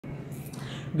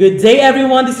Good day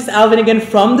everyone, this is Alvin again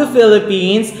from the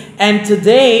Philippines, and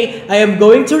today I am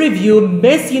going to review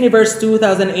Miss Universe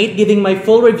 2008, giving my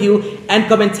full review and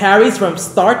commentaries from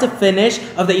start to finish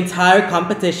of the entire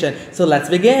competition. So let's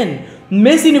begin.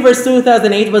 Miss Universe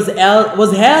 2008 was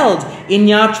held in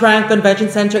Nha Trang Convention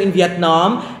Center in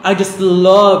Vietnam. I just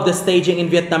love the staging in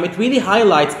Vietnam. It really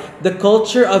highlights the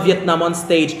culture of Vietnam on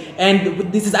stage.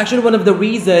 And this is actually one of the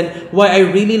reasons why I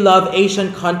really love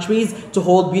Asian countries to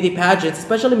hold beauty pageants,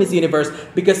 especially Miss Universe,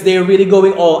 because they're really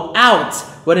going all out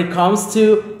when it comes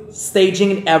to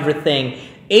staging and everything.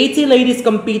 80 ladies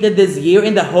competed this year,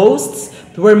 and the hosts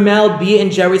were Mel B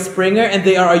and Jerry Springer, and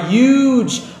they are a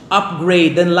huge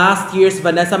upgrade than last year's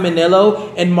Vanessa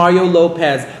Manillo and Mario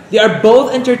Lopez. They are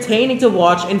both entertaining to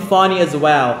watch and funny as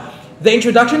well. The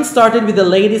introduction started with the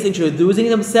ladies introducing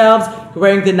themselves,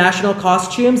 wearing the national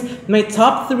costumes. My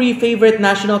top 3 favorite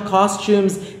national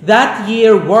costumes that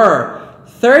year were: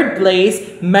 third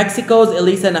place, Mexico's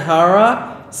Elisa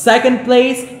Najera; second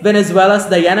place, Venezuela's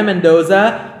Dayana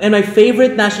Mendoza; and my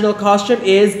favorite national costume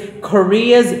is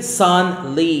Korea's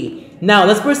Sun Lee. Now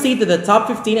let's proceed to the top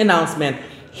 15 announcement.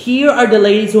 Here are the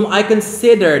ladies whom I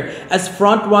considered as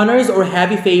front runners or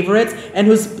heavy favorites and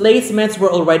whose placements were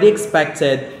already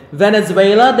expected.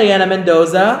 Venezuela, Dayana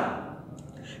Mendoza;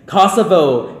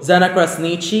 Kosovo, Zana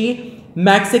Krasniqi;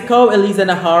 Mexico, Elisa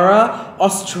Najera;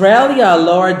 Australia,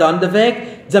 Laura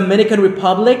Dundovic; Dominican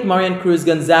Republic, Marianne Cruz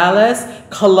Gonzales;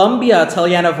 Colombia,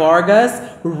 Taliana Vargas;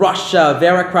 Russia,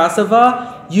 Vera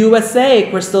Krasova;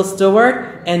 USA, Krystle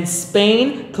Stewart; and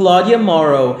Spain, Claudia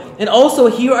Moro. And also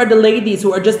here are the ladies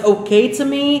who are just okay to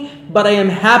me, but I am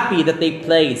happy that they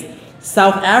placed.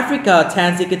 South Africa,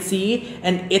 Tansey,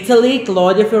 and Italy,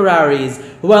 Claudia Ferraris.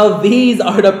 Well, these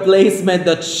are the placements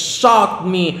that shocked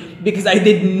me because I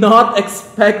did not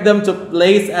expect them to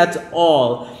place at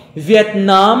all.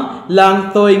 Vietnam,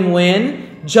 Lang Thoi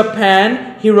Nguyen;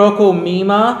 Japan, Hiroko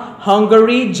Mima;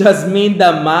 Hungary, Jazmin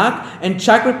Dammak; and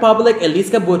Czech Republic,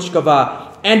 Eliska Buckova.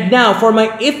 And now for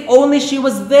my if only she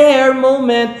was there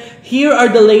moment, here are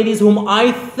the ladies whom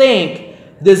I think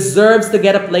deserves to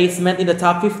get a placement in the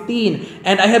top 15.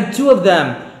 And I have 2 of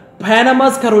them.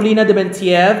 Panama's Carolina de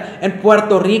Bentiev and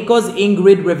Puerto Rico's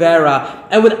Ingrid Rivera.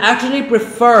 I would actually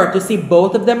prefer to see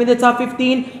both of them in the top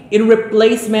 15 in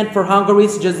replacement for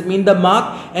Hungary's Jazmin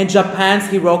Dammak and Japan's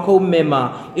Hiroko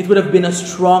Mima. It would have been a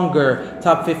stronger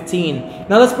top 15.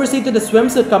 Now let's proceed to the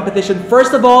swimsuit competition.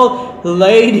 First of all,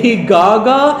 Lady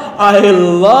Gaga. I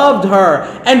loved her.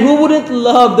 And who wouldn't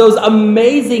love those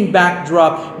amazing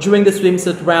backdrop during the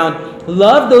swimsuit round?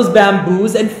 Love those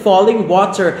bamboos and falling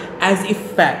water as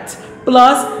effect.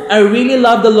 Plus, I really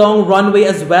love the long runway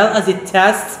as well, as it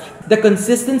tests the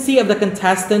consistency of the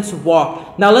contestants'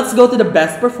 walk. Now let's go to the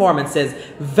best performances.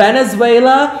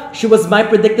 Venezuela, she was my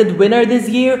predicted winner this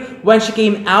year. When she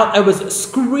came out, I was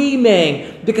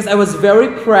screaming because I was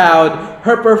very proud.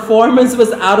 Her performance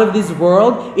was out of this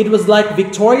world. It was like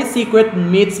Victoria's Secret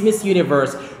meets Miss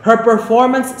Universe. Her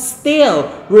performance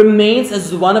still remains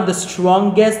as one of the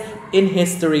strongest in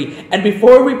history. And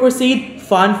before we proceed,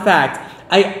 fun fact,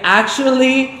 I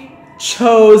actually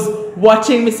chose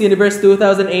watching Miss Universe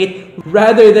 2008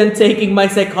 rather than taking my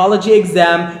psychology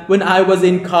exam when I was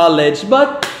in college.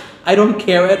 But I don't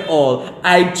care at all.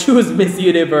 I choose Miss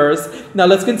Universe. Now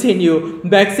let's continue.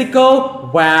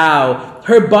 Mexico, wow.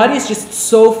 Her body is just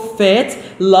so fit.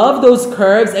 Love those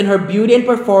curves, and her beauty and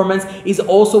performance is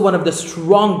also one of the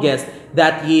strongest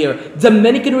that year.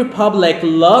 Dominican Republic,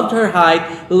 loved her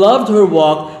height, loved her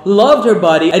walk, loved her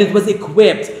body, and it was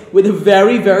equipped with a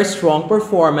very, very strong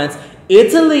performance.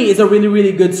 Italy is a really,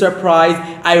 really good surprise.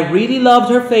 I really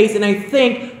loved her face, and I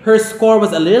think her score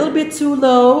was a little bit too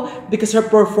low because her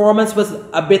performance was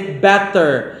a bit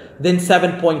better than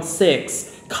 7.6.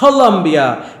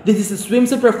 Colombia. This is a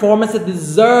swimsuit performance that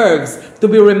deserves to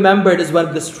be remembered as one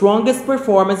of the strongest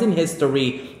performances in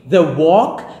history. The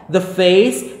walk, the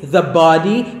face, the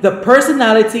body, the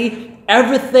personality,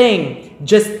 everything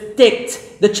just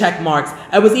ticked the check marks.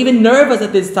 I was even nervous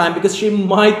at this time because she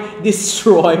might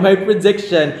destroy my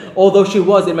prediction, although she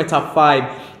was in my top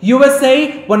 5.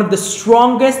 USA, one of the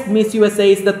strongest Miss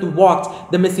USAs that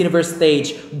walked the Miss Universe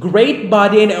stage. Great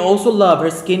body, and I also love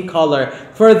her skin color.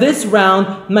 For this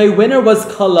round, my winner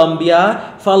was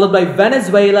Colombia, followed by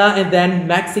Venezuela, and then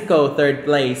Mexico, 3rd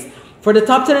place. For the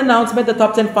top 10 announcement, the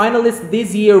top 10 finalists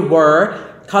this year were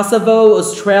Kosovo,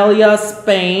 Australia,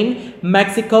 Spain,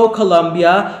 Mexico,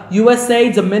 Colombia,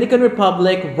 USA, Dominican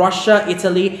Republic, Russia,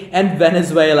 Italy, and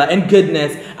Venezuela. And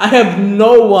goodness, I have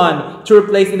no one to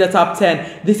replace in the top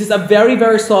 10. This is a very,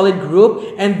 very solid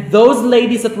group, and those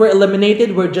ladies that were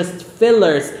eliminated were just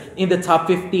fillers in the top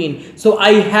 15. So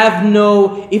I have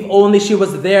no if only she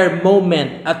was there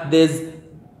moment at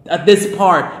this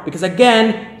part, because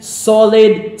again,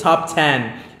 solid top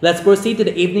 10. Let's proceed to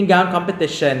the evening gown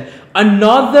competition.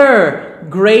 Another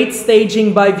great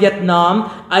staging by Vietnam.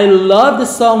 I love the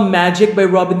song Magic by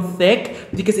Robin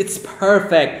Thicke because it's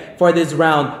perfect for this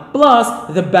round. Plus,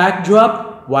 the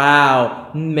backdrop, wow,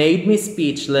 made me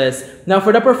speechless. Now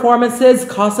for the performances,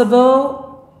 Kosovo,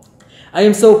 I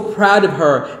am so proud of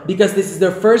her because this is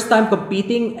their first time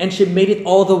competing and she made it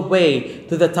all the way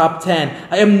to the top 10.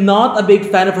 I am not a big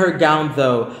fan of her gown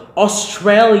though.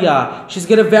 Australia, she's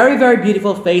got a very, very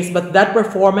beautiful face, but that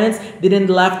performance didn't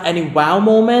left any wow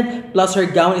moment. Plus her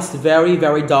gown is very,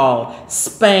 very dull.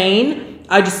 Spain,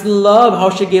 I just love how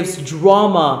she gives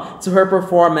drama to her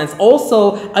performance.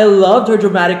 Also, I loved her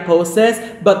dramatic poses,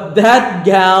 but that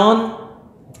gown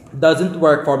doesn't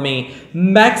work for me.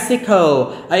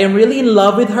 Mexico, I am really in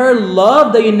love with her.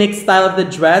 Love the unique style of the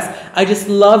dress. I just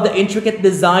love the intricate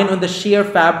design on the sheer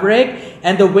fabric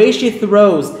and the way she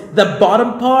throws the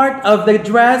bottom part of the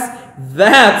dress.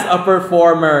 That's a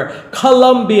performer.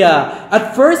 Colombia,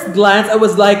 at first glance I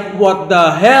was like, what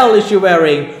the hell is she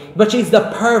wearing? But she's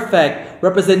the perfect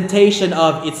representation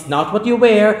of it's not what you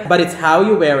wear, but it's how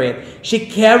you wear it. She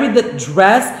carried the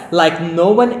dress like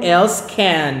no one else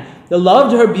can. I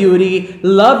loved her beauty,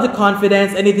 loved the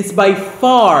confidence, and it is by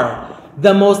far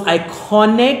the most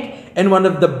iconic and one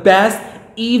of the best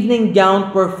evening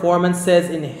gown performances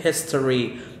in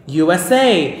history.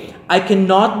 USA, I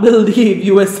cannot believe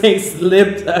USA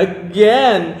slipped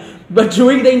again. But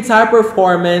during the entire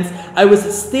performance, I was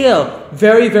still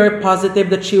very, very positive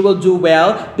that she will do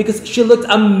well because she looked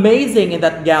amazing in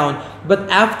that gown. But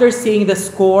after seeing the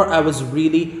score, I was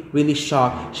really, really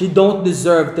shocked. She don't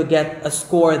deserve to get a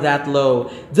score that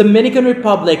low. Dominican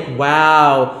Republic,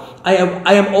 wow. I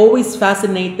am always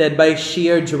fascinated by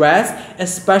sheer dress,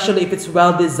 especially if it's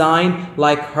well designed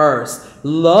like hers.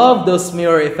 Love those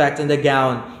mirror effects in the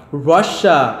gown.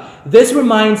 Russia. This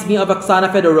reminds me of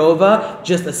Oksana Fedorova.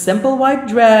 Just a simple white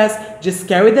dress, just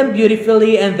carry them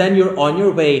beautifully and then you're on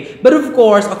your way. But of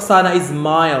course, Oksana is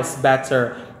miles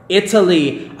better.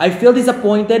 Italy. I feel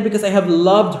disappointed because I have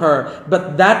loved her,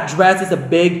 but that dress is a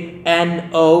big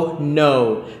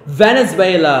no.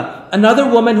 Venezuela. Another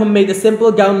woman who made a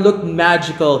simple gown look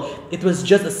magical. It was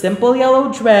just a simple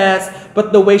yellow dress,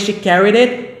 but the way she carried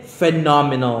it,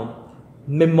 phenomenal.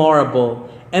 Memorable.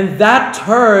 And that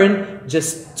turn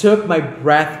just took my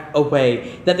breath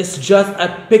away. That is just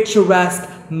a picturesque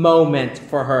moment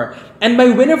for her. And my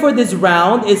winner for this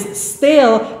round is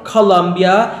still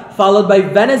Colombia, followed by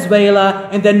Venezuela,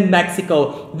 and then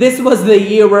Mexico. This was the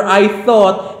year where I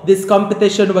thought this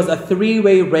competition was a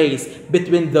three-way race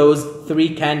between those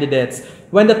three candidates.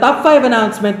 When the top 5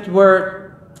 announcements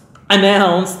were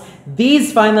announced,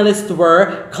 these finalists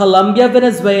were Colombia,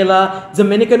 Venezuela,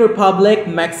 Dominican Republic,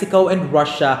 Mexico, and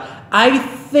Russia. I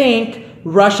think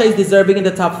Russia is deserving in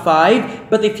the top 5,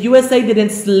 but if USA didn't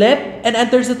slip and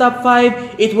enters the top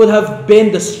 5, it would have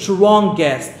been the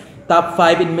strongest top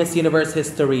 5 in Miss Universe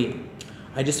history.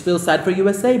 I just feel sad for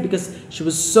USA because she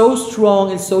was so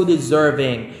strong and so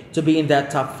deserving to be in that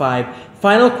top 5.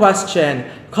 Final question.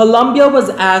 Colombia was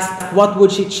asked what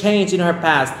would she change in her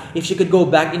past if she could go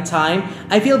back in time.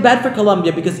 I feel bad for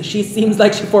Colombia because she seems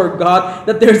like she forgot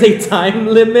that there's a time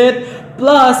limit.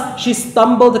 Plus, she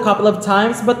stumbled a couple of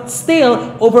times, but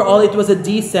still, overall, it was a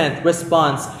decent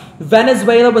response.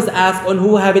 Venezuela was asked on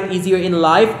who have it easier in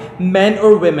life, men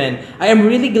or women. I am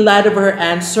really glad of her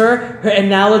answer. Her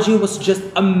analogy was just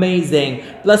amazing.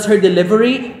 Plus her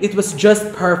delivery, it was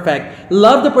just perfect.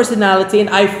 Love the personality and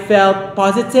I felt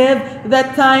positive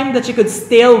that time that she could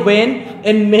still win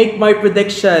and make my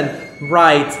prediction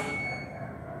right.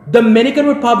 Dominican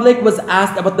Republic was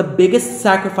asked about the biggest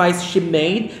sacrifice she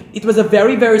made. It was a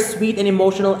very, very sweet and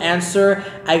emotional answer.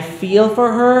 I feel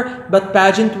for her, but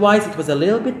pageant-wise, it was a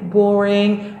little bit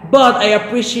boring. But I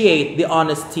appreciate the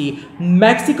honesty.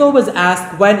 Mexico was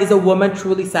asked, when is a woman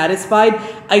truly satisfied?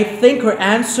 I think her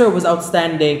answer was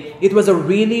outstanding. It was a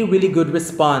really, really good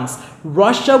response.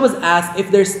 Russia was asked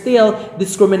if there's still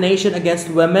discrimination against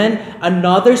women.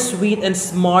 Another sweet and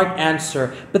smart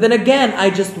answer. But then again, I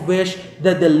just wish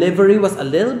the delivery was a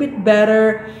little bit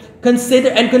better.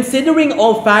 Considering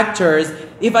all factors,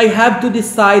 if I have to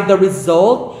decide the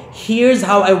result, here's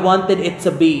how I wanted it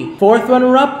to be. Fourth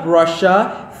runner-up,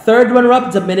 Russia. Third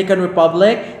runner-up, Dominican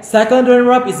Republic. Second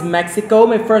runner-up is Mexico.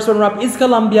 My first runner-up is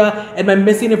Colombia. And my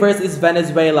Miss Universe is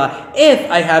Venezuela. If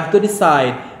I have to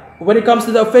decide. When it comes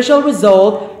to the official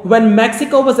result, when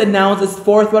Mexico was announced as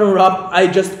fourth runner-up, I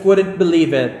just couldn't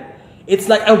believe it. It's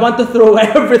like I want to throw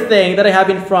everything that I have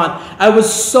in front. I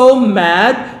was so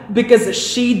mad because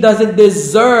she doesn't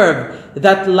deserve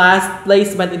that last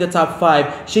placement in the top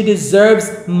 5. She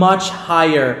deserves much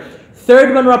higher.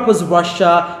 Third runner-up was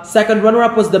Russia. Second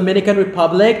runner-up was Dominican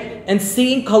Republic. And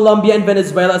seeing Colombia and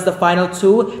Venezuela as the final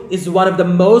 2 is one of the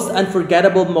most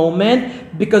unforgettable moments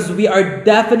because we are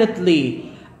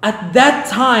definitely, at that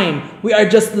time, we are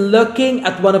just looking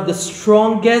at one of the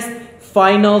strongest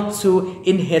final 2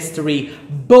 in history.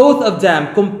 Both of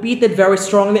them competed very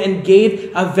strongly and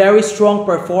gave a very strong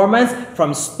performance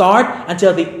from start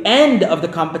until the end of the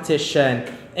competition.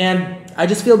 And I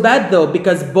just feel bad though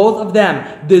because both of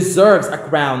them deserves a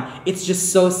crown. It's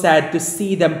just so sad to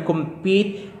see them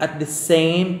compete at the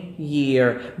same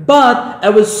year. But I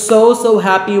was so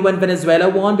happy when Venezuela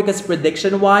won because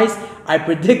prediction-wise, I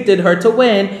predicted her to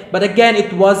win. But again,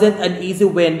 it wasn't an easy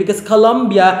win because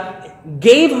Colombia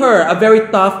gave her a very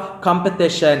tough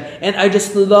competition. And I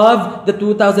just love the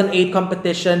 2008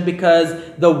 competition because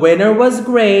the winner was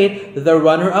great, the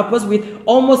runner-up was great.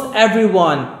 Almost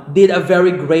everyone did a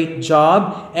very great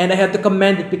job. And I have to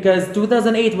commend it because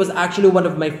 2008 was actually one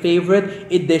of my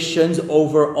favorite editions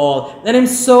overall. And I'm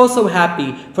so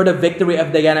happy for the victory of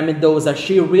Dayana Mendoza.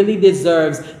 She really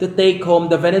deserves to take home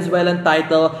the Venezuelan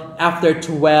title after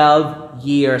 12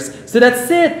 years. So that's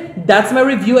it. That's my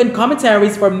review and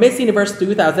commentaries for Miss Universe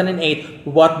 2008.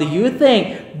 What do you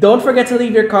think? Don't forget to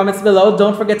leave your comments below.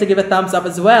 Don't forget to give a thumbs up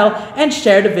as well and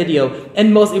share the video.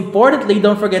 And most importantly,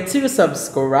 don't forget to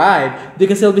subscribe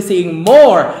because you'll be seeing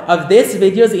more of these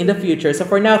videos in the future. So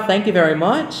for now, thank you very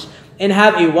much and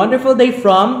have a wonderful day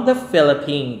from the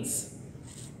Philippines.